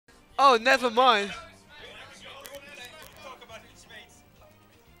Oh, never mind.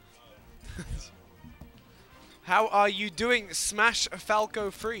 How are you doing, Smash Falco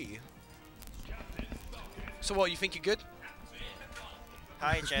Free? So what, you think you're good?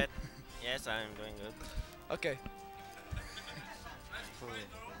 Hi, chat. Yes, I'm doing good. Okay.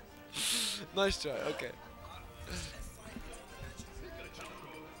 Nice try, okay.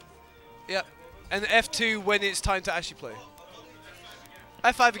 Yep. And F2 when it's time to actually play.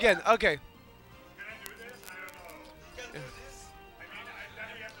 F5 again, okay.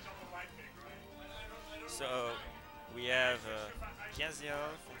 So, we have Casio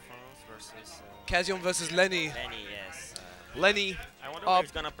from France versus Kazion versus Lenny. Lenny, yes. Lenny, I wonder if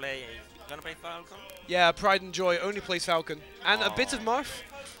he's gonna play. Falcon? yeah, Pride and Joy only plays Falcon. And a bit of Marth,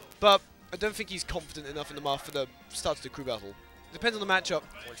 but I don't think he's confident enough in the Marth for the start of the crew battle. Depends on the matchup.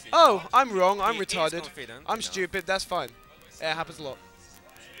 Oh, I'm wrong, I'm retarded. I'm stupid, that's fine. Yeah, it happens a lot.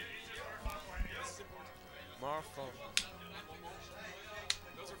 Marth.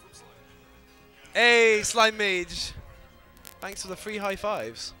 Hey, Slime Mage. Thanks for the free high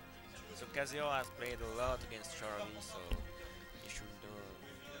fives. So Casio has played a lot against Charlie, so he should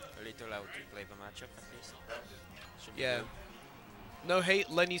know a little how to play the matchup at least. Yeah. No hate,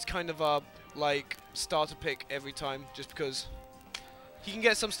 Lenny's kind of a like starter pick every time just because he can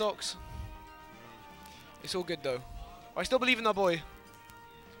get some stocks. It's all good though. I still believe in our boy.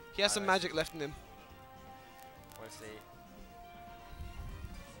 He has some magic left in him. We'll see.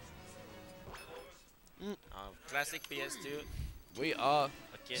 Classic PS2. We are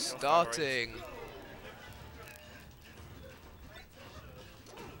starting.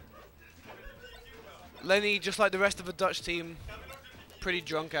 Lenny, just like the rest of the Dutch team, pretty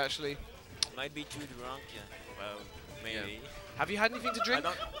drunk actually. Might be too drunk, yeah. Well, maybe. Yeah. Have you had anything to drink?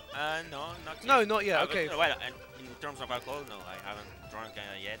 No, not yet. No, not yet. Okay. Well, and in terms of alcohol, no, I haven't drunk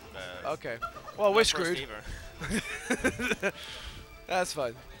yet. But okay. Well, we're screwed. That's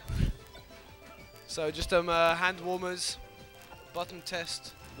fine. So just hand warmers, button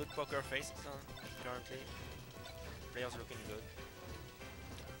test. Good poker faces on currently. Players looking good.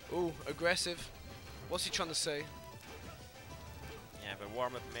 Ooh, aggressive. What's he trying to say? Yeah, the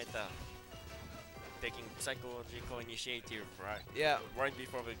warm-up meta. Taking psychological initiative, right? Yeah. Right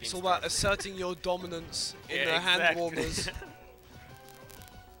before the game It's all about asserting your dominance in the hand warmers.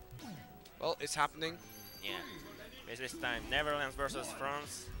 Well, it's happening. Yeah. This time, Netherlands versus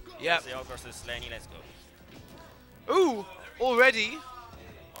France. Yeah. Casio versus Lenny, let's go. Ooh, already?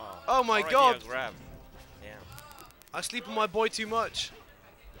 Oh my god. A grab. Yeah. I sleep on my boy too much.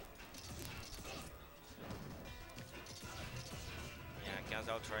 Yeah,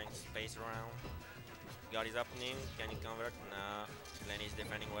 Casio trying to space around. Got his opening, can he convert? Nah. Lenny's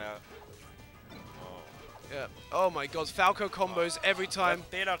defending well. Oh. Yeah. Oh my god, Falco combos every time.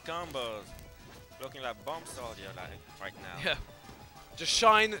 Pillar combos. Looking like bomb soldier like right now. Yeah. Just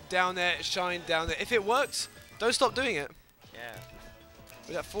shine down there, shine down there. If it works, don't stop doing it. Yeah.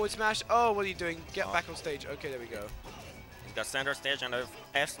 With that forward smash. Oh, what are you doing? Get back on stage. Okay, there we go. He's got center stage and a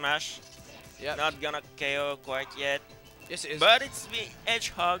F smash. Yeah. Not gonna KO quite yet. Yes, it is. But it's the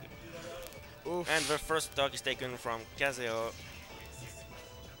edge hug. Oof. And the first stock is taken from Casio.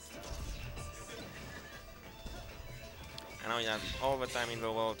 And now he has all the time in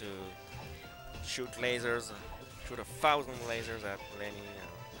the world to shoot lasers, shoot 1,000 lasers at Lenny.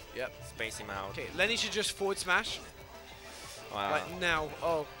 Yep. Space him out. Okay, Lenny should just forward smash. Wow. Right now.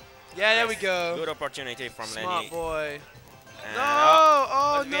 Oh. Yeah, there we go. Good opportunity from Smart Lenny. Smart boy. And no!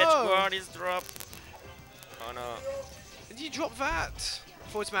 Oh, the edge no! guard is dropped. Oh no. Did you drop that?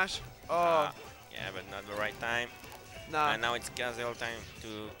 Forward smash. Oh. Yeah, but not the right time. Nah. And now it's Casio time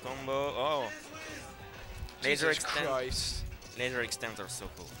to combo. Oh. Jesus Christ. Laser extends are so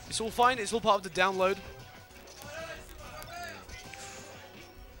cool. It's all fine. It's all part of the download.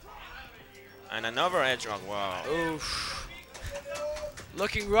 And another edge hug. Wow. Oof.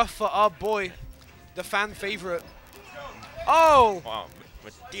 Looking rough for our boy, the fan favorite. Oh! Wow.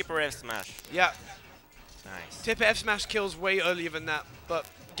 With deeper F smash. Yeah. Nice. Tip F smash kills way earlier than that, but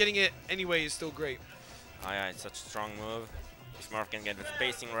getting it anyway is still great. Oh yeah, it's such a strong move. Smurf can get the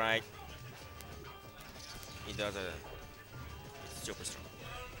spacing right. He does it's super strong.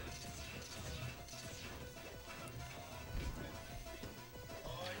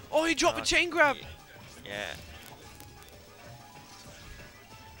 Oh, he dropped a chain grab. Yeah.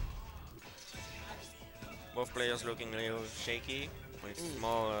 Both players looking a little shaky with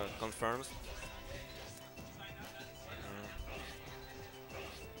small confirms.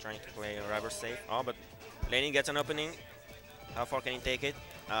 Trying to play a rubber safe. Oh, but Lenny gets an opening. How far can he take it?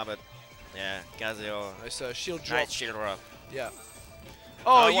 Ah, but yeah, Casio. Nice shield drop. Nice shield drop. Yeah.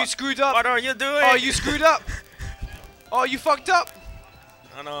 Oh, Oh, you what- screwed up. What are you doing? Oh, you screwed up. Oh, you fucked up.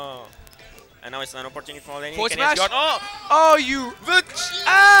 Oh no. And now it's an opportunity for Lenny. Forward Can he smash. score? Oh! Oh, you.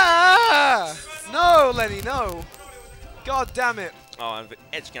 Ah! No, Lenny, no. God damn it. Oh, and the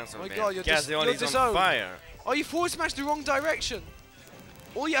edge cancel. My man. God, you're Caziol is disowned. on fire. Oh, you forward smashed the wrong direction.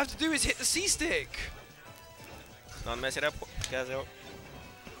 All you have to do is hit the C stick. Don't mess it up, Caziol.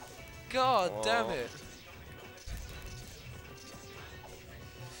 God damn Oh. it.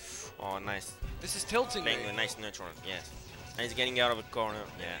 Oh, nice. This is tilting me. Playing a nice neutral, yes. And he's getting out of the corner,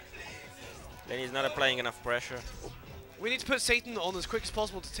 yeah. Lenny's not applying enough pressure. We need to put Satan on as quick as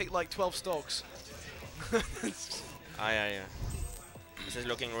possible to take like 12 stocks. Yeah. This is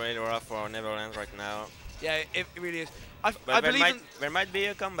looking really rough for Netherlands right now. Yeah, it really is. But I believe there might be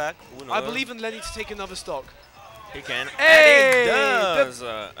a comeback. Who knows? I believe in Lenny to take another stock. He can. Hey! And he does!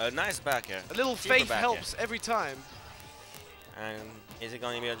 A nice backer. A little Cheaper faith backer. helps every time. And is it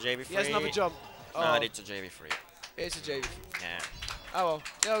going to be a JV3? He has another jump. No, Oh, it's a JV3. it's a JV. Yeah. Oh well.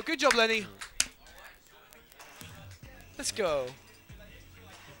 Yo, good job, Lenny. Let's go.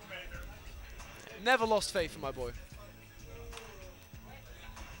 Never lost faith in my boy.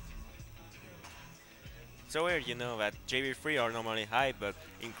 So weird, you know, that JV3 are normally high, but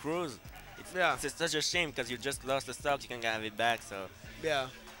in Cruise, Yeah. it's such a shame because you just lost the stock, you can have it back, so Yeah.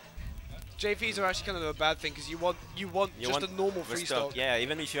 JVs are actually kind of a bad thing because you want you just want a normal the free stock. stock. Yeah,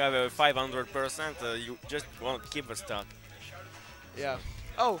 even if you have a 500%, you just won't keep the stock. Yeah.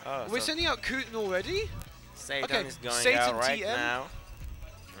 Oh, Oh, we're so- sending out Kooten already? Satan Okay, is going Satan out right TM. now.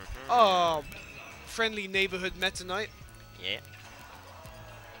 Oh, friendly neighborhood Meta Knight. Yeah.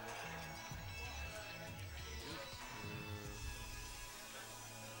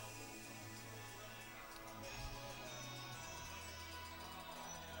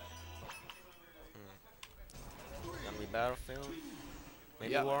 Gonna be Battlefield.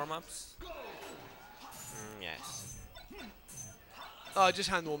 Maybe Yeah. warm-ups. Yes. Oh, just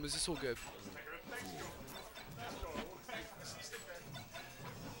hand warmers. It's all good.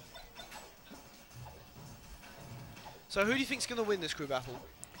 So who do you think's gonna win this crew battle?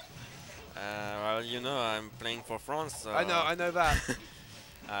 Well, you know, I'm playing for France. So I know that.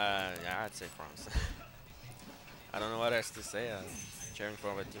 yeah, I'd say France. I don't know what else to say. I'm cheering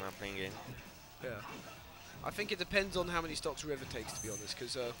for the team I'm playing in. Yeah. I think it depends on how many stocks River takes, to be honest,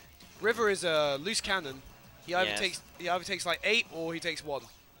 because River is a loose cannon. He either takes like 8 or he takes 1.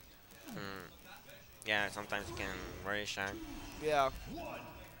 Yeah, sometimes he can really shine. Yeah.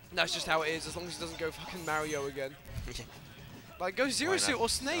 That's just how it is, as long as he doesn't go fucking Mario again. Like, go Zero Why Suit not? or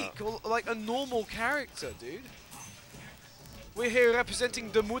Snake, or like a normal character, dude. We're here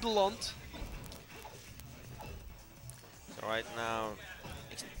representing the Moodland. So right now,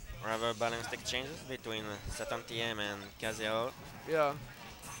 rather balanced exchanges between Satan TM and Caziol. Yeah.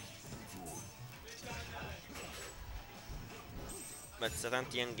 But Satan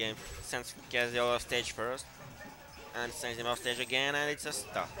TM game sends Caziol off stage first, and sends him off stage again, and it's a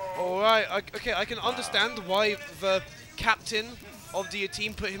stop. Alright, okay, I can understand why the captain of the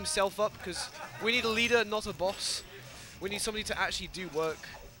team put himself up, because we need a leader, not a boss. We need somebody to actually do work.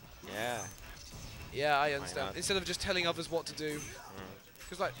 Yeah. Yeah, I understand. not? Instead of just telling others what to do.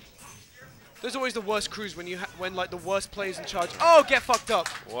 Because, like, there's always the worst crews when like, the worst player's in charge. Oh, get fucked up!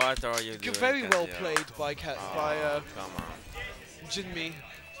 What are you doing? Very well Caziol? played by Oh, come on. Jinmi.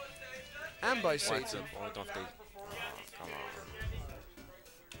 And by What's the Satan. point of the... Oh, come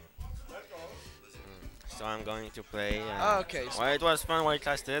on. So I'm going to play. Okay. So Well, it was fun while it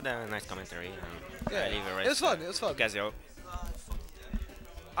lasted. Nice commentary. Yeah, I leave the it rest was fun. It was fun. to Caziol.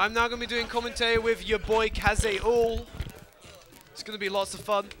 I'm now going to be doing commentary with your boy Kazeul. It's going to be lots of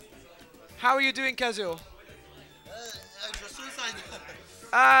fun. How are you doing, Kazeul?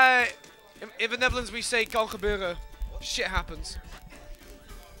 In the Netherlands we say kan gebeuren. Shit happens.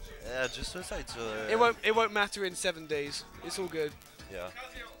 Yeah, just suicide. So, It won't matter in 7 days. It's all good. Yeah.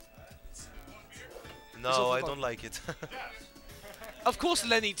 all No, for I fun. don't like it. Of course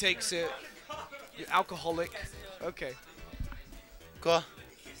Lenny takes it. You alcoholic. Okay. Quoi?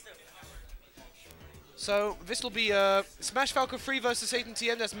 So this will be Smash Falcon 3 versus Satan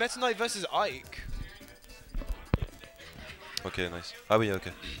TM. That's Meta Knight versus Ike. Okay, nice. Ah oui,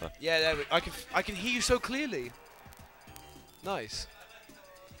 okay. Ah. Yeah, there we, I can hear you so clearly. Nice.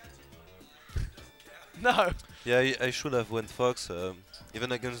 No. Yeah, I should have went Fox,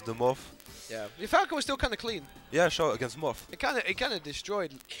 even against the Morph. Yeah. Your Falcon was still kind of clean. Yeah, sure, against Morph. It kind of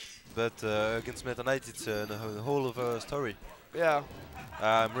destroyed. But against Meta Knight, it's a whole other story. Yeah.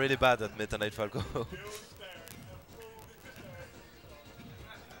 I'm really bad at Meta Knight Falco.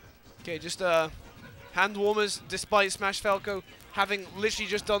 Okay, just Hand warmers, despite Smash Falco having literally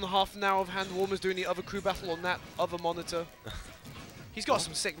just done half an hour of hand warmers doing the other crew battle on that other monitor. He's got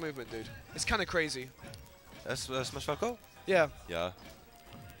some sick movement, dude. It's kind of crazy. Smash Falco? Yeah. Yeah.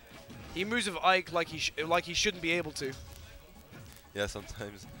 He moves with Ike like he shouldn't be able to. Yeah,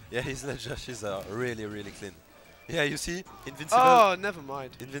 sometimes. Yeah, his ledge dashes are really, really clean. Yeah, you see? Invincible. Oh, never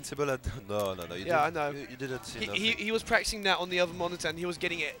mind. Invincible at... No. You Yeah, I didn't- know. You didn't see nothing. He was practicing that on the other monitor and he was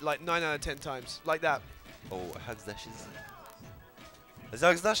getting it like 9 out of 10 times. Like that. Oh, Hax dashes. Vas-y,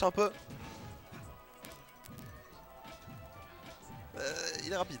 Hax dash un peu.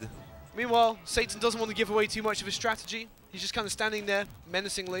 Il est rapide. Meanwhile, Satan doesn't want to give away too much of his strategy. He's just kind of standing there,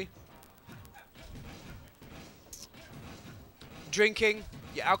 menacingly. Drinking,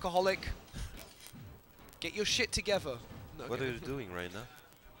 you're alcoholic. Get your shit together. No, What okay. are you doing right now?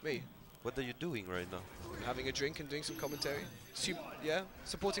 Me, What are you doing right now? having a drink and doing some commentary. Yeah,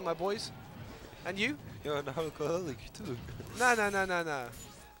 supporting my boys. And you? You're an alcoholic too. No.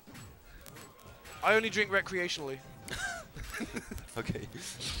 I only drink recreationally. Okay.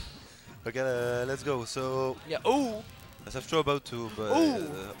 Okay, let's go. So, Yeah. Oh, as I'm sure about to, but Ooh.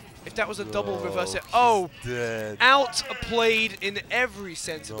 if that was a double reverse it. he's Oh, dead. outplayed in every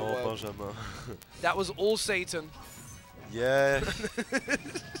sense of the No, word. Benjamin. That was all Satan. Yeah.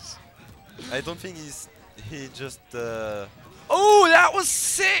 I don't think he just. Oh, that was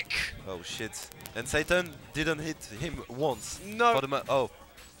sick! Oh shit! And Satan didn't hit him once. No. For the oh.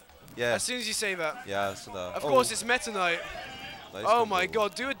 Yeah. As soon as you say that. Yeah. So now. Of course, it's Meta Knight. Nice Oh combo. my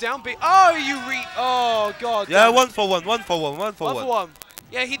god, do a down beat. Oh, oh god. Yeah, damn it. one for one. One for one.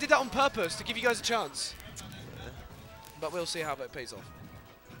 Yeah, he did that on purpose to give you guys a chance. But we'll see how that pays off.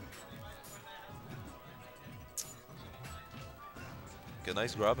 Okay,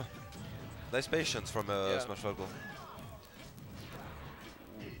 nice grab. Nice patience from Yeah. Smash Falco.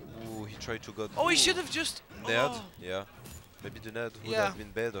 Ooh, he tried to go. Oh, he should have just. Ned. Oh. Yeah. Maybe the Ned would Yeah. have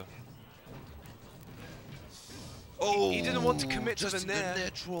been better. He didn't want to commit to just the in nair.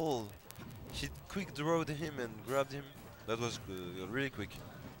 natural. He quick throwed him and grabbed him. That was really quick.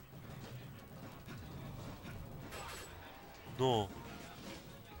 No.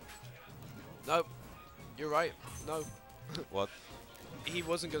 No. You're right. No. What? He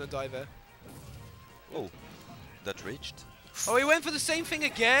wasn't going to die there. Oh, that reached. Oh, he went for the same thing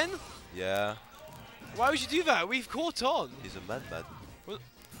again? Yeah, Why would you do that? We've caught on. he's a madman. We're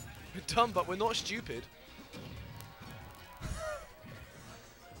dumb, but we're not stupid.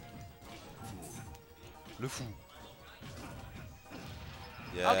 Le fou.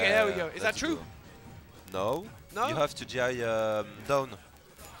 Yeah. Okay, there we go. Is that that's true? good. No. No? You have to GI down.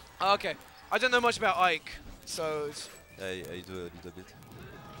 Okay. I don't know much about Ike, so it's I do a little bit.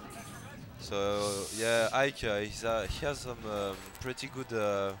 So yeah, Ike, he has some pretty good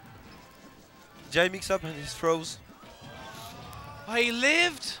GI mix-up and his throws. he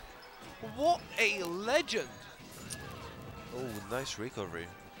lived. What a legend! Oh, nice recovery.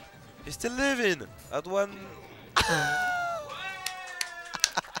 He's still living at one.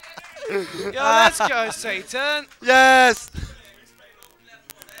 Yo, let's go, Satan. Yes.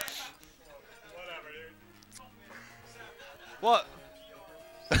 What?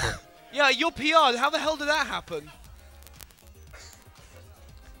 Yeah, you're PR. How the hell did that happen?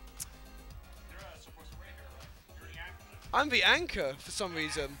 I'm the anchor for some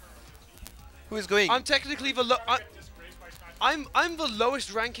reason. Who is going? I'm technically the I'm the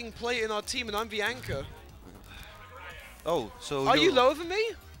lowest ranking player in our team, and I'm the anchor. Oh, so Are you lower than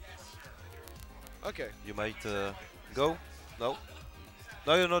me? Okay. You might go. No.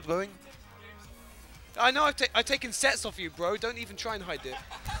 No, you're not going. I know I've taken sets off you, bro. Don't even try and hide it.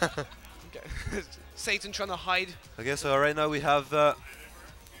 Okay. Satan trying to hide. Okay, so right now we have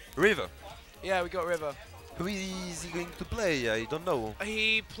River. Yeah, we got River. Who is he going to play? I don't know.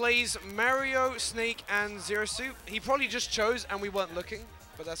 He plays Mario, Snake, and Zero Suit. He probably just chose and we weren't looking,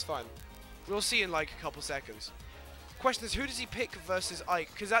 but that's fine. We'll see in like a couple seconds. Question is, who does he pick versus Ike?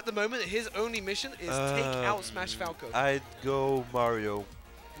 Because at the moment, his only mission is take out Smash Falco. I'd go Mario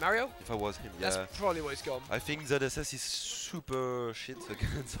Mario? if I was him. Yeah. That's probably what he's gone. I think ZSS is super shit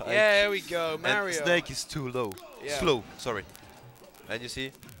against Ike. Yeah, there we go, Mario. And Snake is too low. Yeah. Slow, sorry. And you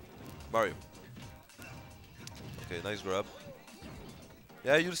see? Mario. Okay, nice grab.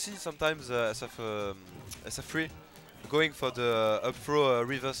 Yeah, you'll see sometimes SF3 going for the up throw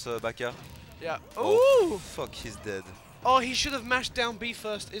reverse back air. Yeah. Oh, Ooh! fuck, he's dead. Oh, he should have mashed down B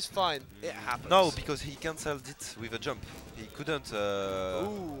first. It's fine. It happens. No, because he cancelled it with a jump. He couldn't.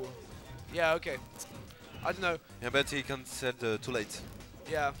 Ooh. Yeah, okay. I don't know. Yeah, but he cancelled too late.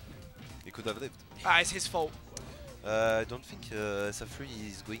 Yeah. He could have lived. Ah, it's his fault. I don't think SF3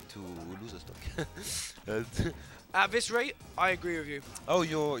 is going to lose a stock. At this rate, I agree with you. Oh,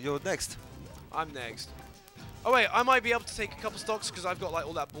 you're next. I'm next. Oh wait, I might be able to take a couple stocks because I've got like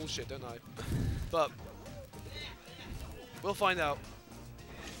all that bullshit, don't I? But we'll find out.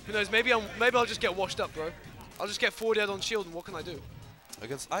 Who knows? Maybe I'll just get washed up, bro. I'll just get forwarded on shield, and what can I do?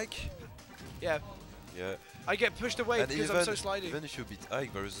 Against Ike? Yeah. Yeah. I get pushed away And because even, I'm so sliding. even if you beat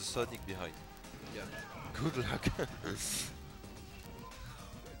Ike, there is a Sonic behind. Yeah. Good luck.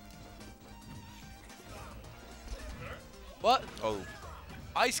 What? Oh.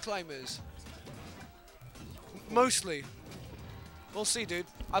 Ice climbers. Mostly. We'll see, dude.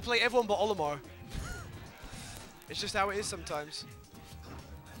 I play everyone but Olimar. It's just how it is sometimes.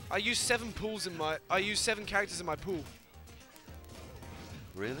 I use 7 characters in my pool.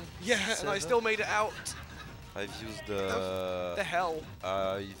 Really? Yeah, and I 7? still made it out. I've used The hell.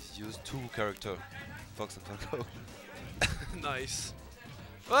 I've used 2 characters, Fox and Falco. Nice.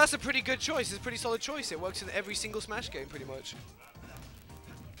 Well, that's a pretty good choice. It's a pretty solid choice. It works in every single Smash game, pretty much.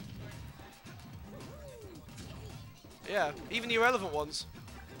 Yeah, even the irrelevant ones.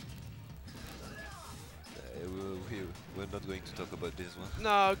 We're not going to talk about this one.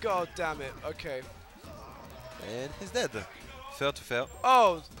 No, god damn it. Okay. And he's dead. Fair to fair.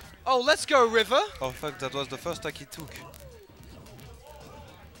 Oh, let's go, River. Oh fuck, that was the first attack he took.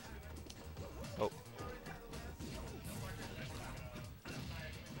 Oh.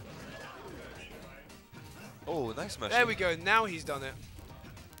 Oh, nice smash. There we go. Now he's done it.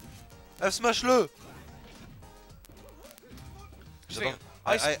 Smash-le! Just think,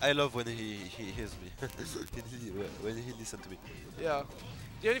 I love when he hears me. when he listens to me. Yeah.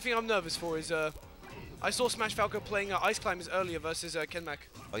 The only thing I'm nervous for is I saw Smash Falco playing Ice Climbers earlier versus Kenmac.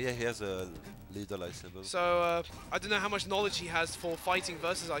 Oh yeah, he has a leader lightsaber. So I don't know how much knowledge he has for fighting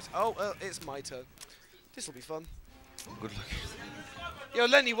versus Ice. Oh, it's my turn. This will be fun. Good luck. Yo,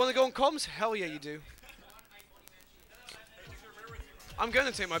 Lenny, wanna go on comms? Hell yeah, you do. I'm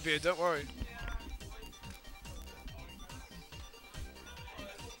gonna take my beard. Don't worry.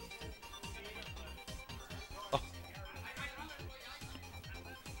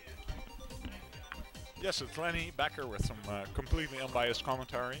 Yes, it's Lenny Becker with some completely unbiased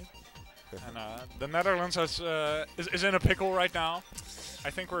commentary. And the Netherlands is in a pickle right now.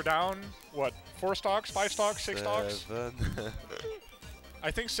 I think we're down, what, 4 stocks, 5 stocks, 6 stocks? 7. I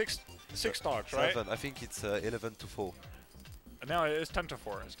think six stocks, right? 7. I think it's 11 to 4. No, it's 10 to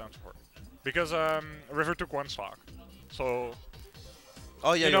 4. It's 10 to 4. Because River took 1 stock. So,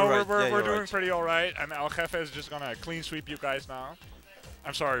 Oh yeah, you know, you're right. we're you're doing right. pretty alright. And El Jefe is just gonna clean sweep you guys now.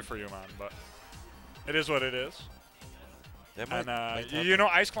 I'm sorry for you, man, but it is what it is. Yeah, And you know,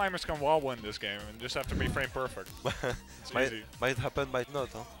 Ice Climbers can wall win this game and just have to be frame perfect. It's easy. might happen, might not,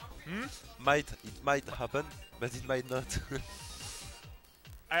 huh? It might happen, but it might not.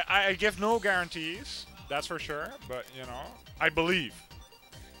 I give no guarantees, that's for sure, but you know, I believe.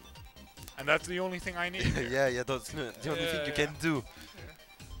 And that's the only thing I need here. yeah, that's the only thing you can do.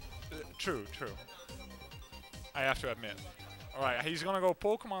 True. I have to admit. Alright, he's gonna go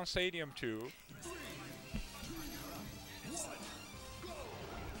Pokemon Stadium 2.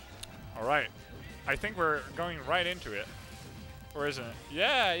 Alright. I think we're going right into it. Or isn't it?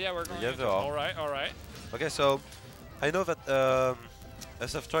 Yeah, we're going into it. Alright. Okay, so I know that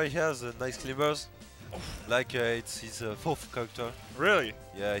SF3 has nice climbers. Like it's his 4th character. Really?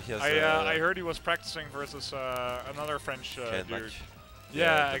 Yeah, he has. I heard he was practicing versus another French dude.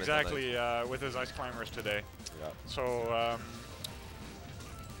 Yeah, exactly. With his Ice Climbers today. Yeah. So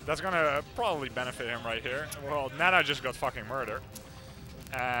that's gonna probably benefit him right here. Well, Nana just got fucking murdered.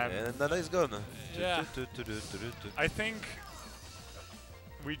 And Nana is gone. Yeah. I think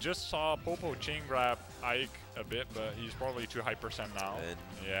we just saw Popo chain grab Ike a bit, but he's probably too high % now. And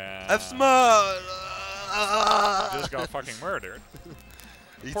yeah. F-Smart! Just got fucking murdered.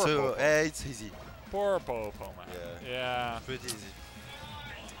 It's easy. Poor Popo, man. Yeah. Pretty easy.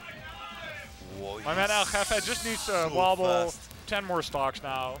 Whoa, My man El Jefe just needs to wobble 10 more stocks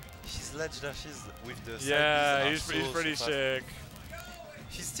now. His ledge dashes with the yeah, he's pretty sick.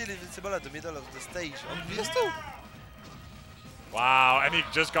 He's still invincible at the middle of the stage on PS2. Wow, and he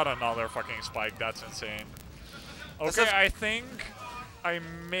just got another fucking spike. That's insane. Okay, I think I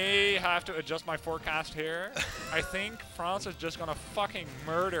may have to adjust my forecast here. I think France is just gonna fucking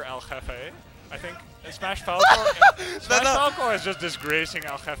murder El Jefe. I think Smash Falco. Falco is just disgracing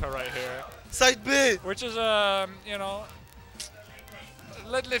El Jefe right here. Side B! Which is, you know,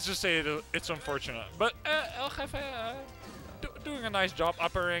 let's just say it's unfortunate. But El Jefe doing a nice job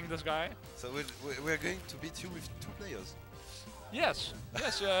uppering this guy. So we're going to beat you with 2 players. Yes.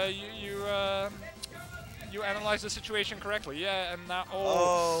 you analyzed the situation correctly. Yeah, and now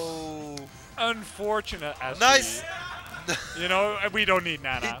Oh. unfortunate as Nice. you know, we don't need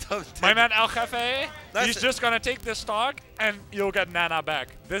Nana. Don't My tell man El Jefe, Nice. he's just gonna take this stock and you'll get Nana back.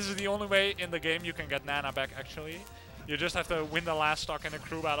 This is the only way in the game you can get Nana back actually. You just have to win the last stock in a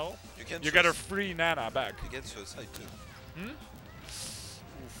crew battle. You get a free Nana back. You get suicide too. Hmm?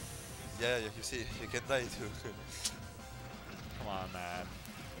 Yeah, you see, you can die too. Come on, man.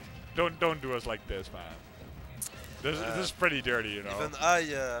 Don't do us like this, man. This is pretty dirty, you know. Even I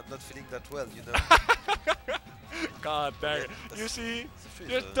am not feeling that well, you know. God dang Yeah, it. that's- You see,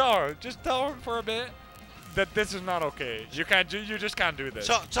 it's just tell him for a bit that this is not okay. You can't you just can't do this.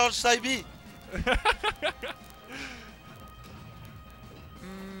 Charge Saibi!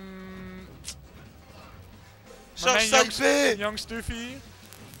 My man, Charge Saibi! young Stoofy.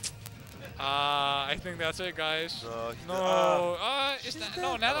 I think that's it, guys. No, No, she's is that, dead.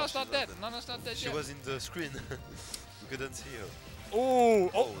 no, Nana's she's not dead. dead. Nana's not dead She yet. was in the screen. You couldn't see her. Oh,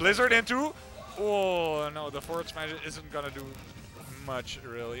 Oh, Blizzard into. Oh no, the forward smash isn't gonna do much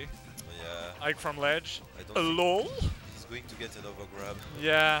really. Yeah, Like from ledge. I don't think Lol. he's going to get another grab.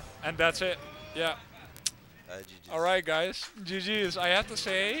 Yeah, and that's it. Yeah. GG's. All right, guys. GG's. I have to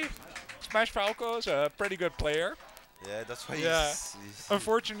say, Smash Falco is a pretty good player. Yeah, that's why Yeah. he's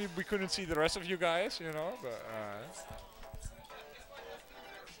Unfortunately, we couldn't see the rest of you guys, you know. But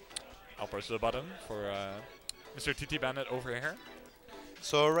I'll press the button for Mr. TT Bandit over here.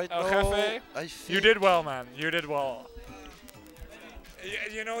 So right El now, Jefe, I think You did well, man. You did well.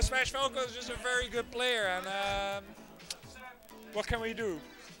 You know, Smash Falco is just a very good player, and what can we do?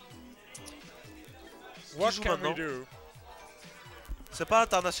 What joue can we maintenant? do? C'est pas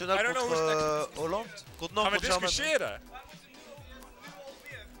international I don't know contre who's Hollande? Non, Gaan we contre Germany. discussiëren?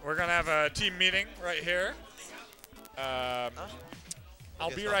 We're gonna have a team meeting right here. I'll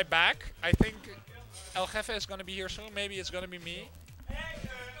Okay, be stop. right back. I think El Jefe is gonna be here soon. Maybe it's gonna be me.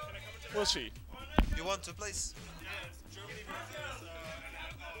 We'll see. You want to place?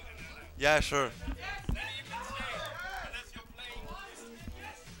 Yeah, sure.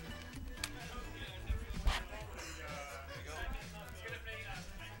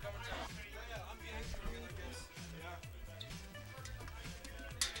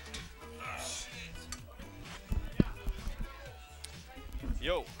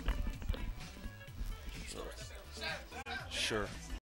 Yo. Sure.